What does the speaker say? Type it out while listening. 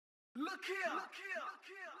Look here. Look here.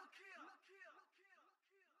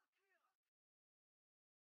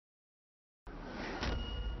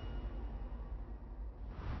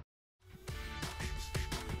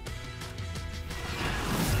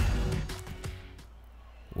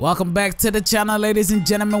 Welcome back to the channel, ladies and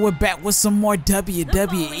gentlemen. We're back with some more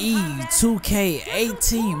WWE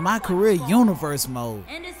 2K18 My Career Universe mode.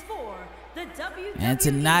 And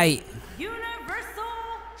tonight,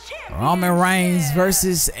 Roman Reigns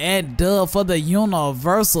versus STROWMAN for the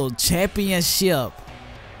Universal Championship.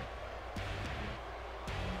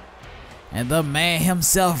 And the man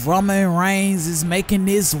himself, Roman Reigns, is making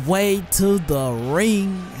his way to the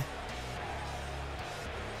ring.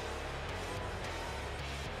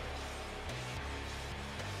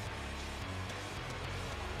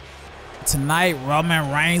 Tonight, Roman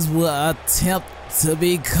Reigns will attempt to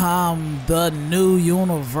become the new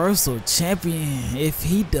Universal Champion if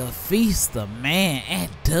he defeats the man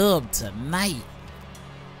STROWMAN tonight.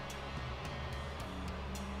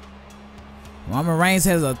 Roman Reigns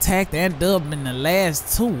has attacked STROWMAN in the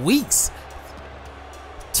last 2 weeks.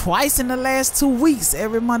 Twice in the last 2 weeks,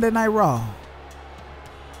 every Monday Night Raw.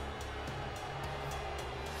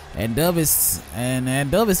 STROWMAN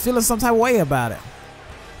is feeling some type of way about it.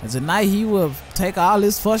 And tonight he will take all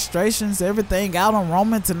his frustrations, everything out on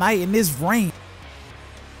Roman tonight in this ring.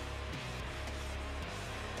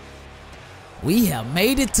 We have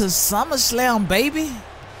made it to SummerSlam, baby.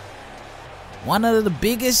 One of the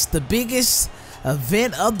biggest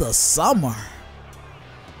event of the summer.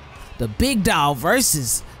 The Big Dog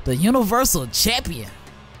versus the Universal Champion.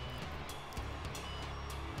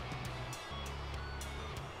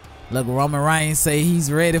 Look, Roman Reigns say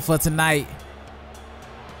he's ready for tonight.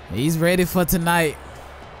 He's ready for tonight.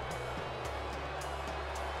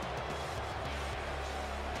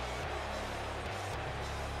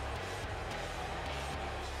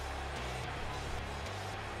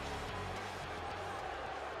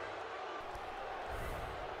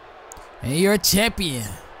 And you're a champion.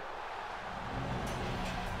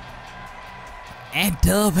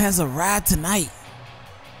 STROWMAN has arrived tonight.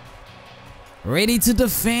 Ready to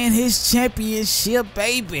defend his championship,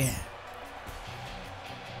 baby.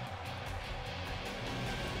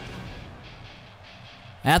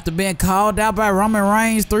 After being called out by Roman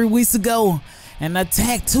Reigns 3 weeks ago and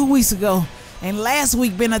attacked 2 weeks ago, and last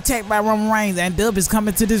week been attacked by Roman Reigns, STROWMAN is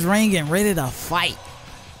coming to this ring and ready to fight.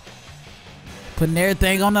 Putting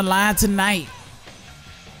everything on the line tonight.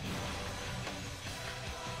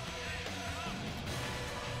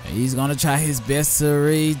 He's gonna try his best to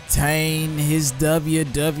retain his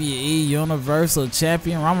WWE Universal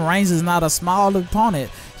Champion. Roman Reigns is not a small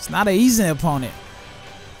opponent. It's not an easy opponent.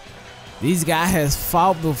 These guys has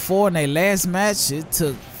fought before in their last match.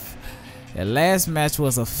 Their last match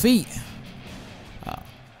was a feat.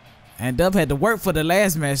 STROWMAN had to work for the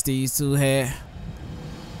last match these two had.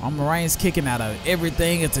 Roman Reigns kicking out of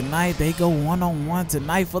everything, and tonight they go one-on-one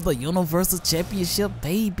tonight for the Universal Championship,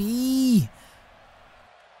 baby.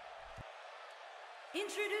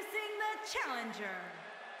 Introducing the challenger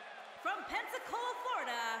from Pensacola,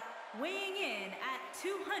 Florida, weighing in at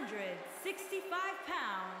 265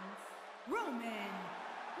 pounds. Roman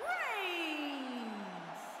Reigns.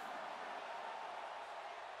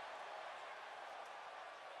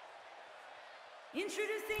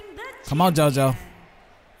 Introducing the Come on, JoJo.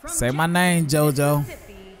 Say my name, JoJo.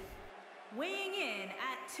 Weighing in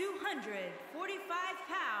at 245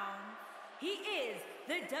 pounds, he is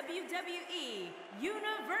the WWE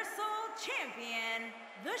Universal Champion,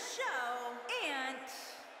 the show,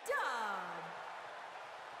 STROWMAN.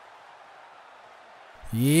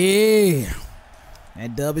 Yeah,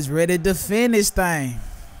 STROWMAN is ready to defend this thing.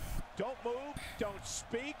 Don't move, don't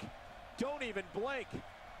speak, don't even blink.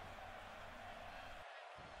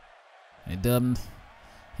 STROWMAN,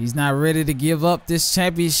 he's not ready to give up this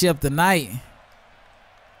championship tonight.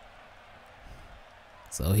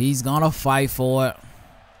 So he's gonna fight for it.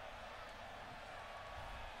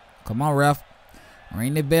 Come on, ref.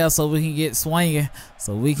 Ring the bell so we can get swinging.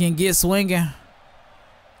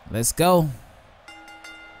 Let's go.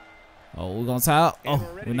 Oh, we're gonna tie up. Oh,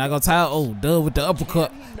 we're not gonna tie up. Oh, STROWMAN with the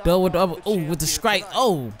uppercut. STROWMAN with the upper. Oh, with the strike.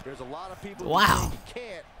 Oh, wow.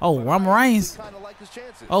 Oh, Roman Reigns.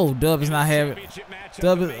 Oh, STROWMAN is not having it.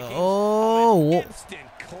 STROWMAN. Oh,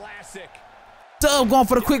 STROWMAN going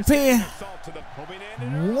for the quick pin.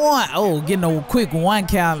 One. Oh, getting a quick 1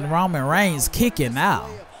 count. Roman Reigns kicking out.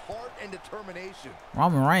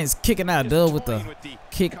 Roman Reigns kicking out. STROWMAN with the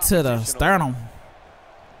kick to the sternum.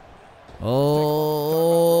 Oh,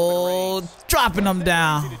 dropping him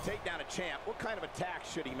down. What kind of attack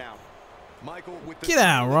should he mount? Get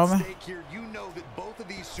out, Roman.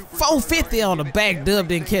 450 on the back. Dub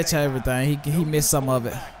didn't catch everything. He missed some of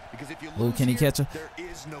it. Oh, can he catch him?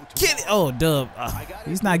 Get it. Oh, Dub.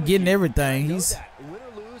 He's not getting everything.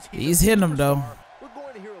 He's hitting him though.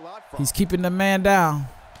 He's keeping the man down.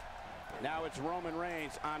 Now it's Roman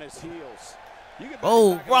Reigns on his heels.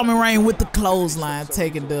 Oh, Roman Reigns with the clothesline,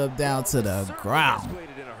 taking Dub down to the ground.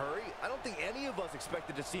 I don't think any of us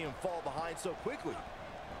expected to see him fall behind so quickly.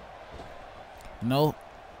 No.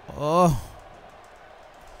 Oh.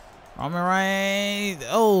 Roman Reigns.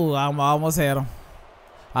 Oh, I almost had him.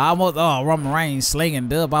 Oh, Roman Reigns slinging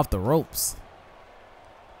Dub off the ropes.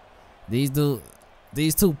 These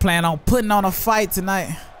two plan on putting on a fight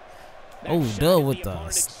tonight. Oh, Dub with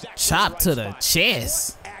the chop to the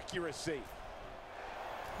chest.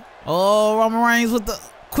 Oh, Roman Reigns with the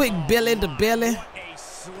quick belly to belly.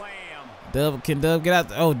 Can Dub get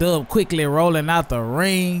out? Oh, Dub quickly rolling out the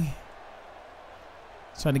ring.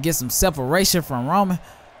 Trying to get some separation from Roman.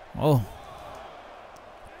 Oh.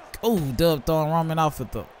 Oh, Dub throwing Roman off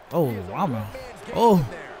at the. Oh, Roman. Oh.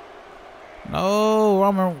 No,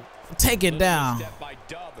 Roman take it down.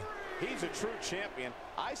 He's a true champion.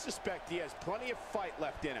 I suspect he has plenty of fight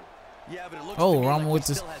left in him. Yeah, but it looks oh, Roman with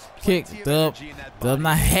this kick. Dub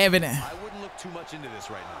not having it. I wouldn't look too much into this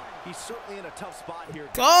right now. He's certainly in a tough spot here.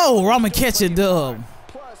 Oh, Roman catching Dub.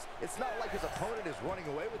 Plus, it's not like his opponent is running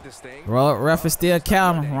away with this thing. Ref is still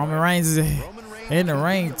counting. Roman Reigns is in the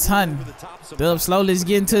ring, ton. Dub slowly is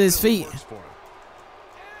getting to his feet.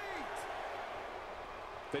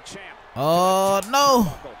 Oh,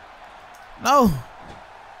 no. No.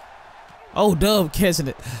 Oh, Dub catching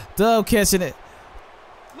it. Dub catching it.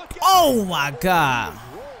 Oh, my God.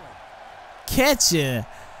 Catching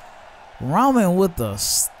Roman with a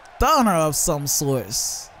stunner of some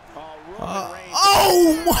sorts.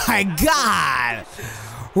 Oh, my God.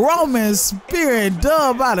 Roman spearing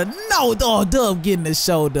Dub out of no. Oh, Dub getting the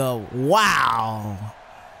shoulder. Wow.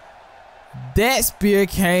 That spear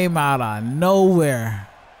came out of nowhere.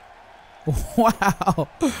 Wow.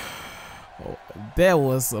 That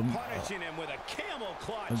was some.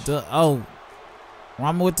 Oh,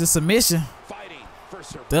 Roman with the submission.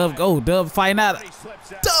 Dub go. Dub fighting out.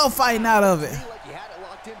 Dub fighting out of it.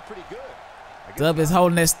 Dub is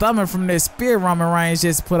holding that stomach from that spear Roman Reigns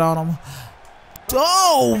just put on him.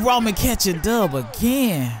 Oh, Roman catching Dub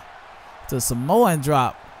again. The Samoan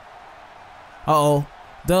drop. Uh-oh.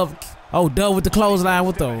 Dub. Oh, Dub with the clothesline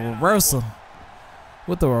with the reversal.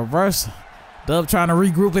 Dub trying to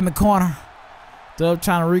regroup in the corner.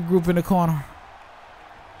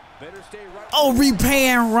 Oh,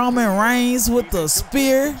 repaying Roman Reigns with the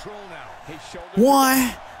spear.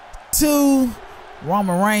 1, 2.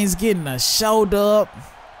 Roman Reigns getting a shoulder up.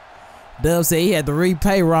 Dub said he had to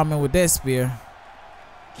repay Roman with that spear.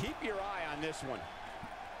 Keep your eye on this one.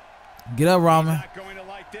 Get up, Roman. Not going to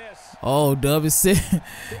like this. Oh, Dub is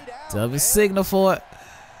signal for it.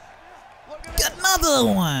 Another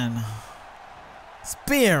one.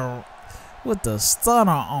 Spear with the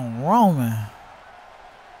stunner on Roman.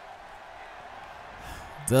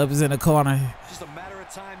 Dub is in the corner. Just a matter of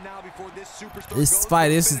time now before this superstar This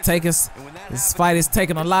fight is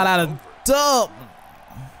taking a lot out of Dub.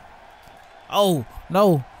 Oh,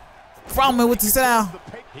 no. Roman with the sit down.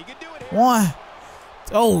 1.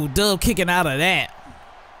 Oh, Dub kicking out of that.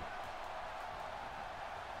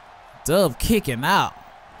 Dub kicking out.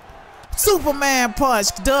 Superman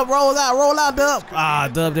punch. Dub roll out, Dub. Ah,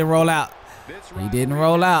 Dub didn't roll out. He didn't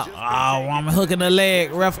roll out. Oh, Roman hooking the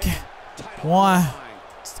leg. Ref. 1.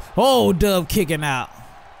 Oh, Dub kicking out.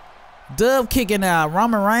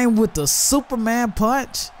 Roman Reigns with the Superman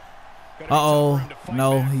punch. Uh-oh.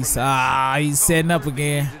 No, he's setting up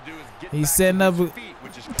again.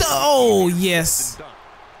 Oh, yes.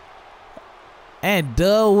 And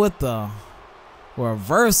Dub with the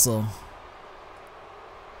reversal.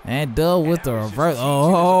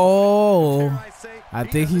 Oh, I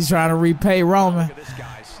think he's trying to repay Roman.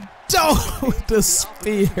 Oh, with the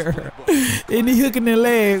spear. And he hooking the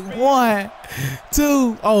leg. 1,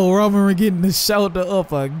 2. Oh, Roman getting the shoulder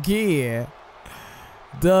up again.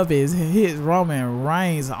 Dub is hit Roman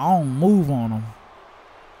Reigns on move on him.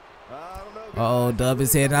 Uh oh, Dub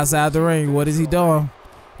is heading outside the ring. What is he doing?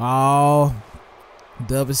 Oh,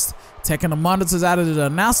 Dub is taking the monitors out of the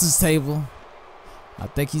announcer's table. I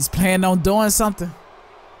think he's planning on doing something.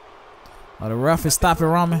 Oh, the ref is stopping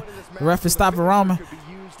Roman.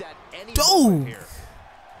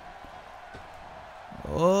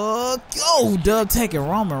 Oh, Dub taking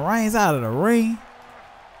Roman Reigns out of the ring.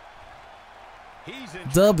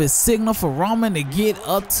 Dub is signal for Roman to get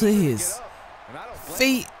up to his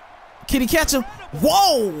feet. Can he catch him?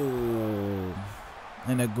 Whoa!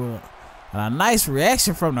 And a nice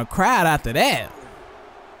reaction from the crowd after that.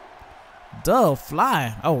 Dub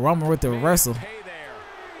flying. Oh, Roman with the reversal.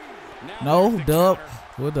 No, Dub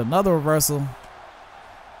with another reversal.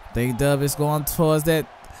 I think Dub is going towards that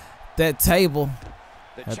table.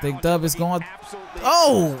 I think Dub is going.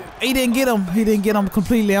 Oh, he didn't get him. He didn't get him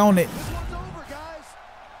completely on it.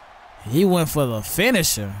 He went for the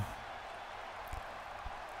finisher.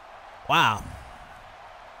 Wow.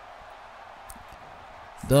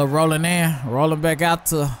 Dub rolling in, rolling back out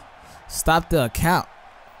to stop the count.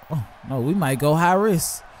 Oh, no, we might go high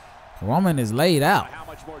risk. Roman is laid out.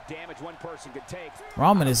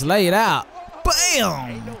 Roman is laid out.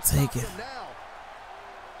 Bam! Take it.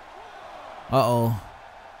 Uh-oh.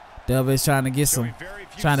 Dub is trying to get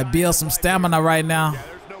trying to build some stamina right now.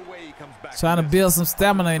 Trying to build some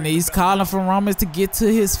stamina, and he's calling for Roman to get to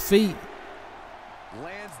his feet.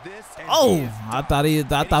 Oh, I thought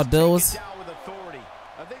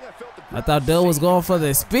Dub was going for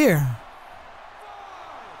the spear.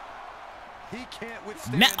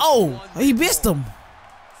 Now, oh, he missed him.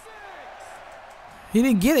 He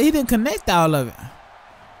didn't get it. He didn't connect all of it.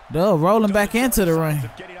 Dub rolling back into the ring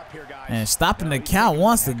and stopping the count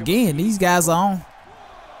once again. These guys are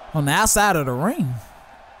on the outside of the ring.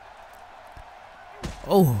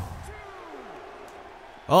 Oh.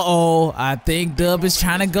 Uh-oh. I think Dub is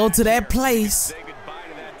trying to go to that place.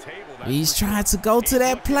 He's trying to go to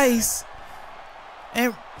that place.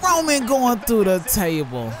 And Roman going through the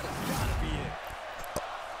table.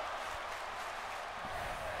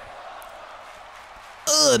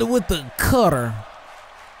 With the cutter.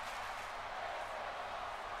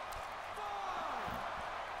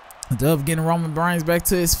 Dub getting Roman Reigns back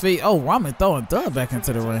to his feet. Oh, Roman throwing Dub back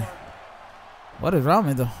into the ring. What is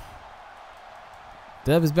Roman doing?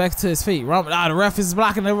 Dub is back to his feet. Roman, the ref is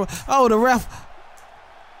blocking the. Oh, the ref.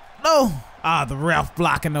 No. The ref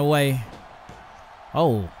blocking the way.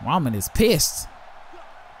 Oh, Roman is pissed.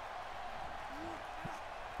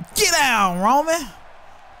 Get down, Roman.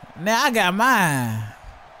 Now I got mine.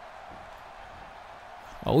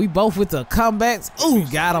 Oh, we both with the comebacks. Ooh,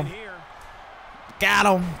 got him. Got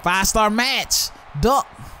him. 5-star match. Duck.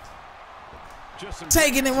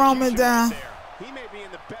 Taking it, Roman down. He may be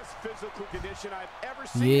in the best physical condition I've ever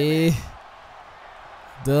seen. Yeah.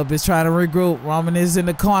 Dub is trying to regroup. Roman is in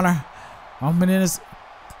the corner. Roman in his.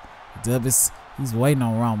 Dub is. He's waiting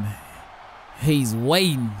on Roman. He's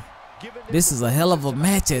waiting. This is a hell of a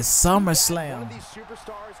match at SummerSlam.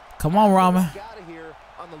 Come on, Roman.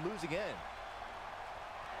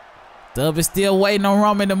 Dub is still waiting on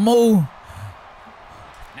Roman to move.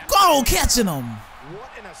 Go, catching him. What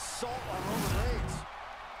an assault on Roman Reigns.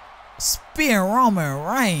 Spearing Roman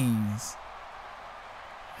Reigns.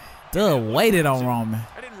 Dub waited on Roman.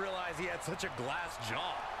 I didn't realize he had such a glass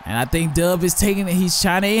jaw. And I think Dub is taking it. He's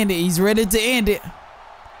trying to end it. He's ready to end it.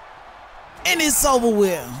 And it's over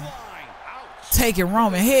with. Taking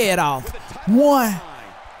Roman head off. 1,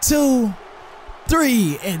 2,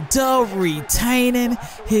 3. And Dub retaining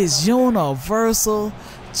his Universal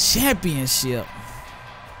Championship.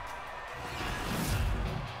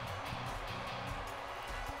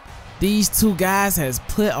 These two guys has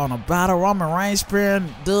put on a battle. Roman Reigns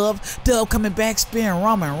spearing Dub. Dub coming back spearing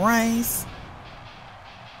Roman Reigns.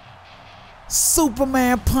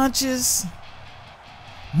 Superman punches.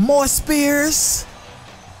 More spears.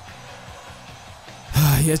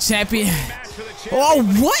 Your champion. Oh,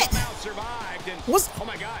 what? What's?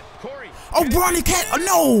 Oh, Braun is cashing.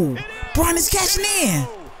 Oh, no. Braun is cashing in.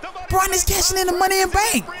 Braun is cashing in the Money in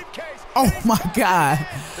Bank. Oh, my God.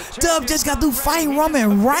 Dub just got through fighting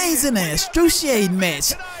Roman Reigns in an excruciating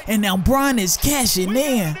match. And now Braun is cashing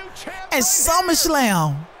in at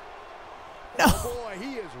SummerSlam. No.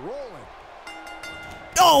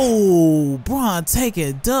 Oh, Braun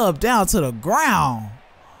taking Dub down to the ground.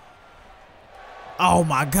 Oh,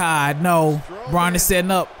 my God. No. Braun is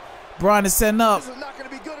setting up. Braun is setting up.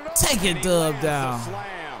 Taking Dub down.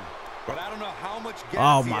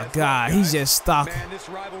 Oh, my God. He's just stalking.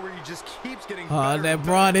 Oh, that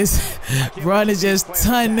Braun is just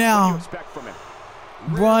turned now.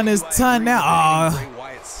 Braun is turned now.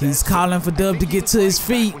 Oh, he's calling for Dub to get to his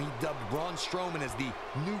feet.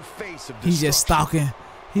 He's just stalking.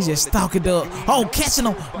 He's just stalking Dub. Oh, catching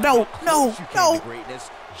him. No, no, no.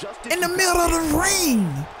 In the middle of the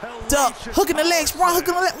ring. Dub hooking the legs. Braun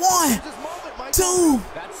hooking the legs. 1, 2.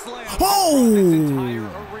 Oh.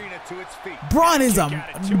 Braun is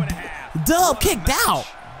Dub kicked out.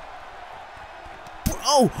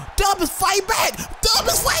 Oh, Dub is fighting back. Dub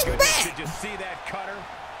is fighting back.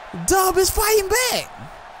 Dub is fighting back.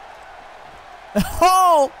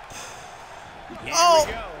 Oh. Oh.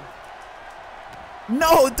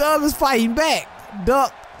 No, Dub is fighting back.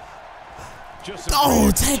 Duck.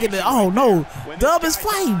 Oh, taking it. Oh, no. Dub is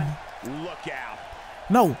fighting. Look out.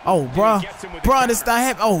 No. Oh, bruh. Bruh, it's not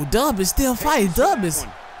happening. Oh, Dub is still fighting. Dub is.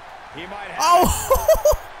 Oh.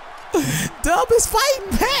 Dub is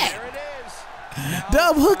fighting back.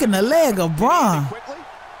 Dub hooking the leg of Braun.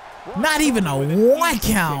 Not even a 1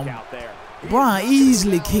 count. Braun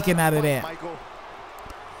easily kicking out of that.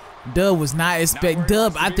 Dub was not expecting.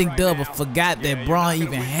 Dub, I think Dub forgot that Braun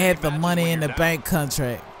even had the Money in the Bank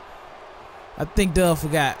contract. I think Dub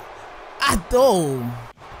forgot. And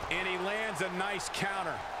he lands a nice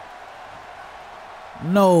counter.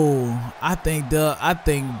 No, I think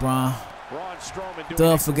Braun.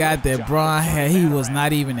 Dub forgot that Braun he was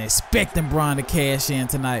not even expecting Braun to cash in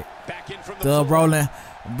tonight. Dub rolling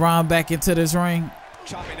Braun back into this ring.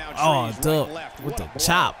 Oh, Dub with the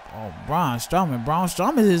chop. Oh, Braun Strowman. Braun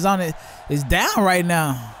Strowman is down right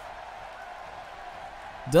now.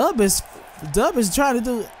 Dub is trying to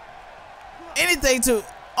do anything to.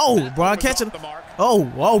 Oh, Braun catching him.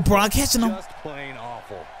 Oh, Braun catching him.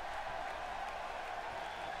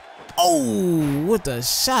 Oh, with the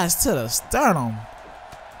shots to the sternum.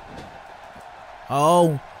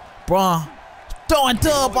 Oh, Braun throwing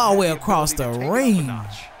Dub all the way across the ring.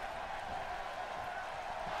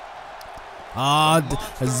 I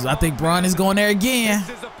think Braun is going there again.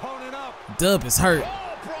 Dub is hurt.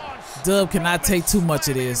 Dub cannot take too much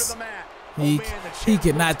of this. He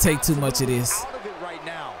cannot take too much of this.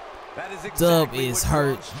 Dub is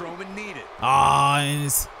hurt.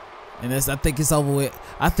 And I think it's over with.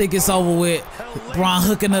 I think it's over with. Braun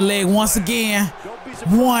hooking the leg once again.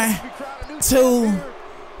 1, 2,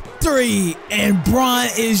 3, and Braun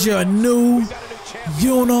is your new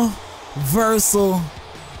Universal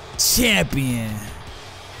Champion.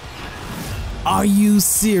 Are you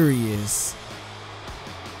serious?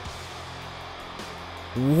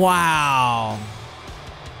 Wow.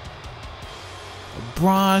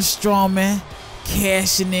 Braun Strowman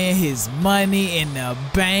cashing in his Money in the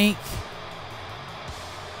Bank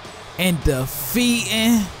and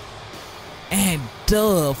defeating and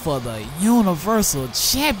Dub for the Universal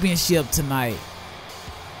Championship tonight.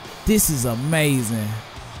 This is amazing.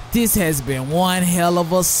 This has been one hell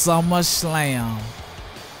of a SummerSlam.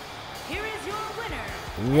 Here is your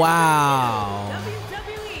winner. Wow.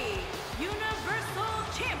 WWE Universal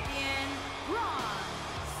Champion, Braun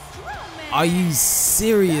Strowman. Are you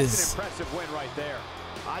serious? That's an impressive win right there.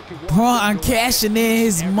 Braun cashing in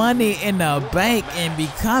his Money in the Bank and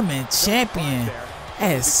becoming champion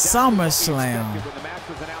at SummerSlam.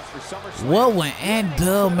 What would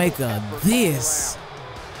STROWMAN make of this?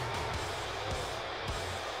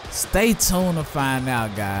 Stay tuned to find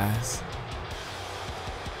out, guys.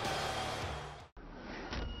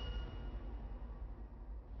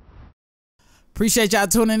 Appreciate y'all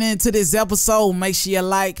tuning in to this episode. Make sure you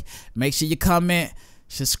like, make sure you comment,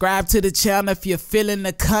 subscribe to the channel if you're feeling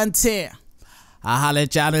the content. I'll holler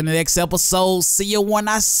at y'all in the next episode. See you when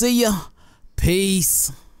I see you.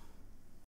 Peace.